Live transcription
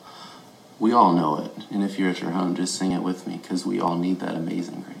We all know it. And if you're at your home, just sing it with me, because we all need that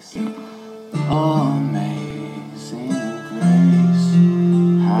amazing grace. Amazing grace,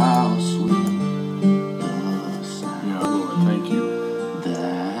 how sweet the sound. Yeah, Lord, thank you.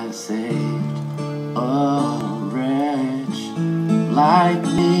 That saved a wretch like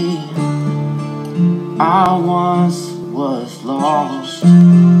me. I once was lost, but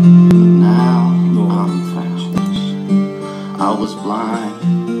now I'm found. I was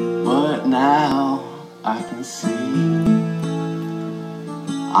blind, but now I can see.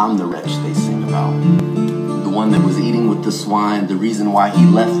 I'm the wretch they sing about, the one that was eating with the swine, the reason why he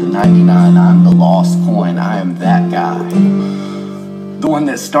left the 99. I'm the lost coin, I am that guy. The one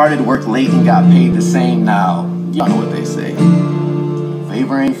that started work late and got paid the same now. Y'all know what they say.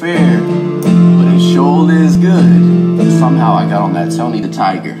 Favor ain't fair, but it sure is good. Somehow I got on that Tony the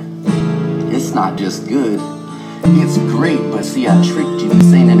Tiger. It's not just good, it's great, but see, I tricked you.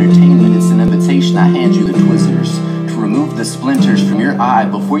 This ain't entertainment, it's an invitation. I hand you the Twizzlers to remove the splinters from your eye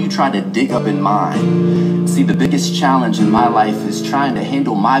before you try to dig up in mine. See, the biggest challenge in my life is trying to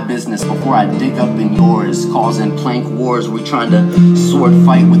handle my business before I dig up in yours, causing plank wars. We're trying to sword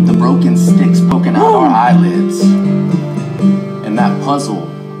fight with the broken sticks poking out our eyelids. And that puzzle,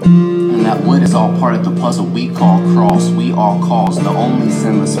 and that wood is all part of the puzzle we call cross. We all cause the only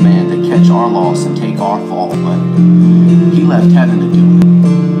sinless man to catch our loss and take our fall, but he left heaven to do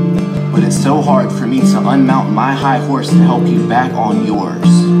it. But it's so hard for me to unmount my high horse to help you back on yours.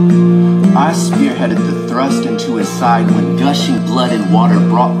 I spearheaded the thrust into his side when gushing blood and water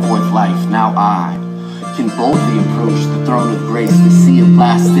brought forth life. Now I can boldly approach the throne of grace, the sea of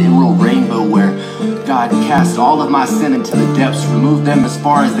glass, the emerald rainbow where God cast all of my sin into the depths, removed them as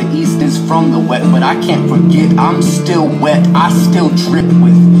far as the east is from the wet. But I can't forget, I'm still wet, I still drip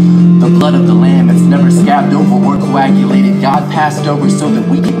with the blood of the Lamb. It's never scabbed over or coagulated. God passed over so that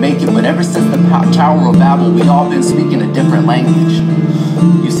we could make it. But ever since the Tower of Babel, we all been speaking a different language.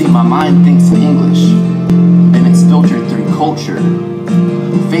 You see, my mind thinks in English, and it's filtered through culture,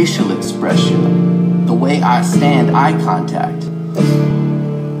 facial expression, the way I stand, eye contact.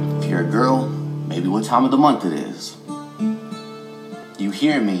 If you're a girl, maybe what time of the month it is. You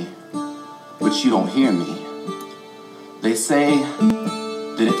hear me, but you don't hear me. They say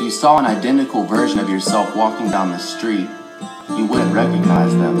that if you saw an identical version of yourself walking down the street, you wouldn't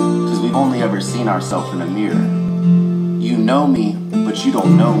recognize them, because we've only ever seen ourselves in a mirror. You know me, but you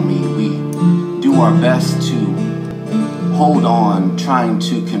don't know me. We do our best to hold on, trying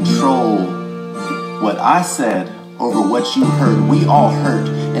to control what I said over what you heard. We all hurt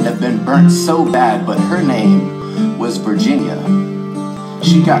and have been burnt so bad, but her name was Virginia.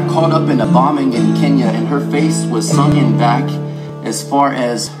 She got caught up in a bombing in Kenya, and her face was sunken back as far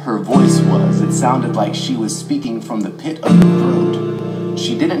as her voice was. It sounded like she was speaking from the pit of her throat.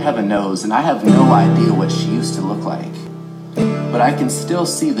 She didn't have a nose, and I have no idea what she used to look like. But I can still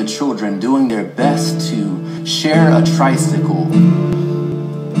see the children doing their best to share a tricycle.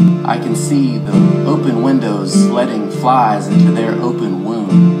 I can see the open windows letting flies into their open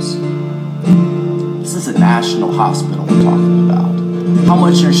wounds. This is a national hospital we're talking about. How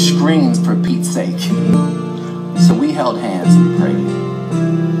much are screens, for Pete's sake? So we held hands and prayed.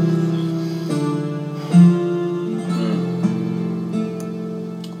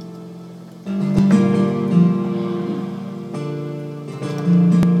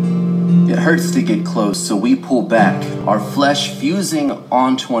 It hurts to get close, so we pull back, our flesh fusing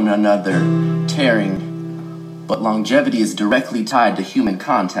onto one another, tearing. But longevity is directly tied to human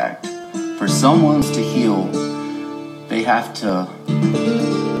contact. For some wounds to heal, they have to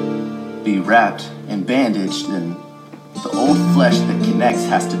be wrapped and bandaged, and the old flesh that connects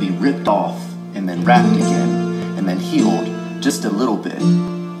has to be ripped off and then wrapped again and then healed just a little bit.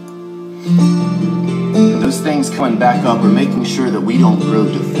 Those things coming back up are making sure that we don't grow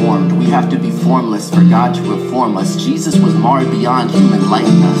deformed. We have to be formless for God to reform us. Jesus was marred beyond human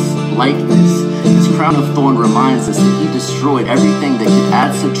likeness. His crown of thorn reminds us that he destroyed everything that could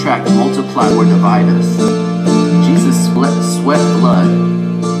add, subtract, multiply, or divide us. Jesus sweat blood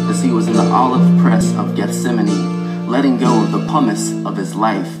as he was in the olive press of Gethsemane, letting go of the pumice of his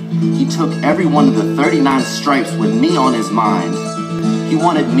life. He took every one of the 39 stripes with me on his mind. He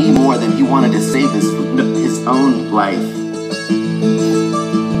wanted me more than he wanted to save his own life.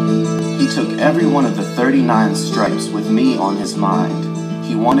 He took every one of the 39 stripes with me on his mind.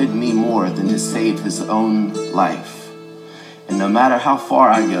 He wanted me more than to save his own life. And no matter how far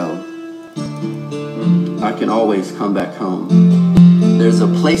I go, I can always come back home. There's a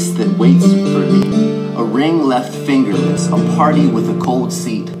place that waits for me, a ring left fingerless, a party with a cold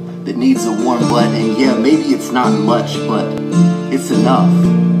seat that needs a warm butt. And yeah, maybe it's not much, but it's enough.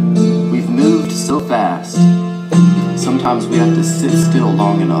 We've so fast. Sometimes we have to sit still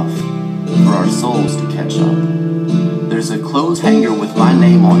long enough for our souls to catch up. There's a clothes hanger with my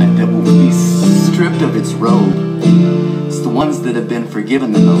name on it that will be stripped of its robe. It's the ones that have been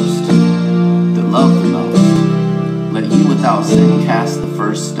forgiven the most, that love the most. Let you without sin cast the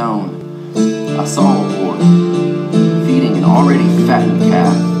first stone. I saw a boy feeding an already fattened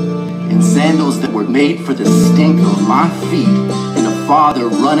calf in sandals that were made for the stink of my feet, and a father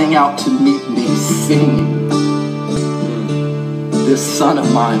running out to meet me singing, this son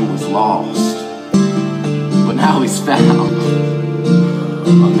of mine was lost, but now he's found.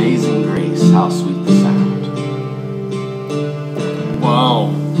 Amazing grace, how sweet the sound.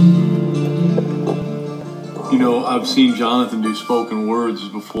 Wow. You know, I've seen Jonathan do spoken words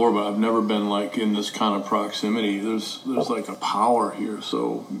before, but I've never been like in this kind of proximity. There's like a power here,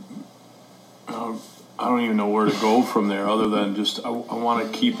 so I don't even know where to go from there other than just I want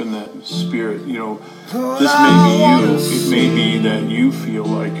to keep in that spirit. You know, this may be you. It may be that you feel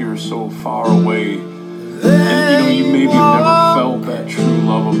like you're so far away, and you know, you maybe have never felt that true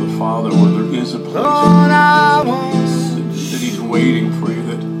love of the Father, where there is a place that He's waiting for you,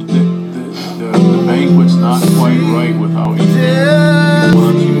 that the banquet's not quite right without you. He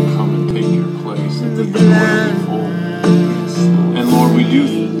wants you to come and take your place, that the joy will be full. And Lord, we do,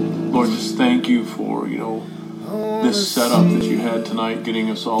 Lord, just thank you for, you know, this setup that you had tonight, getting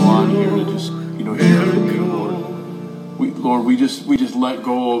us all on here to just, you know, hear from you, Lord. Lord, we just let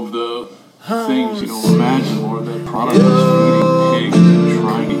go of the things, you know. Imagine, Lord, that prodigal was feeding pigs and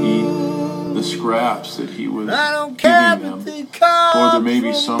trying to eat the scraps that he was giving them. Lord, there may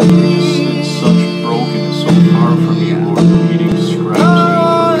be some that are just in such brokenness, so far from you, Lord, they're eating scraps of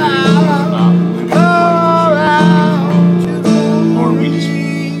information, not living the life that you. Lord, we just,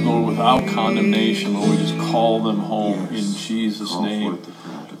 Lord, without condemnation, Lord, we just call them home in Jesus' name.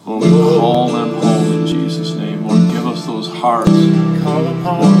 Lord, we call them home in Jesus' name. Lord, give us those hearts. Lord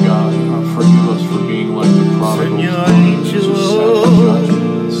God, forgive us for being like the prodigal son that just sat in judgment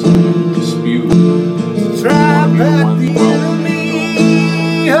and sat in dispute. Lord, you know, when welcome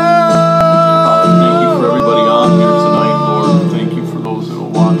and Father, thank you for everybody on here tonight, Lord. Thank you for those that will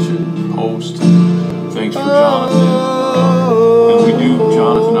watch it and post. Thanks for Jonathan. And we do,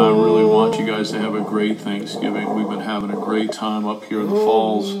 Jonathan and I really want you guys to have a great Thanksgiving. We've been having a great time up here in the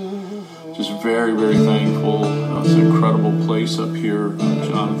Falls. Just very, very thankful. It's an incredible place up here.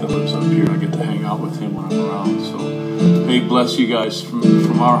 Jonathan lives up here. I get to hang out with him when I'm around. So, hey, bless you guys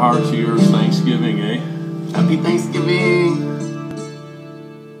from our heart to yours. Thanksgiving, eh? Happy Thanksgiving.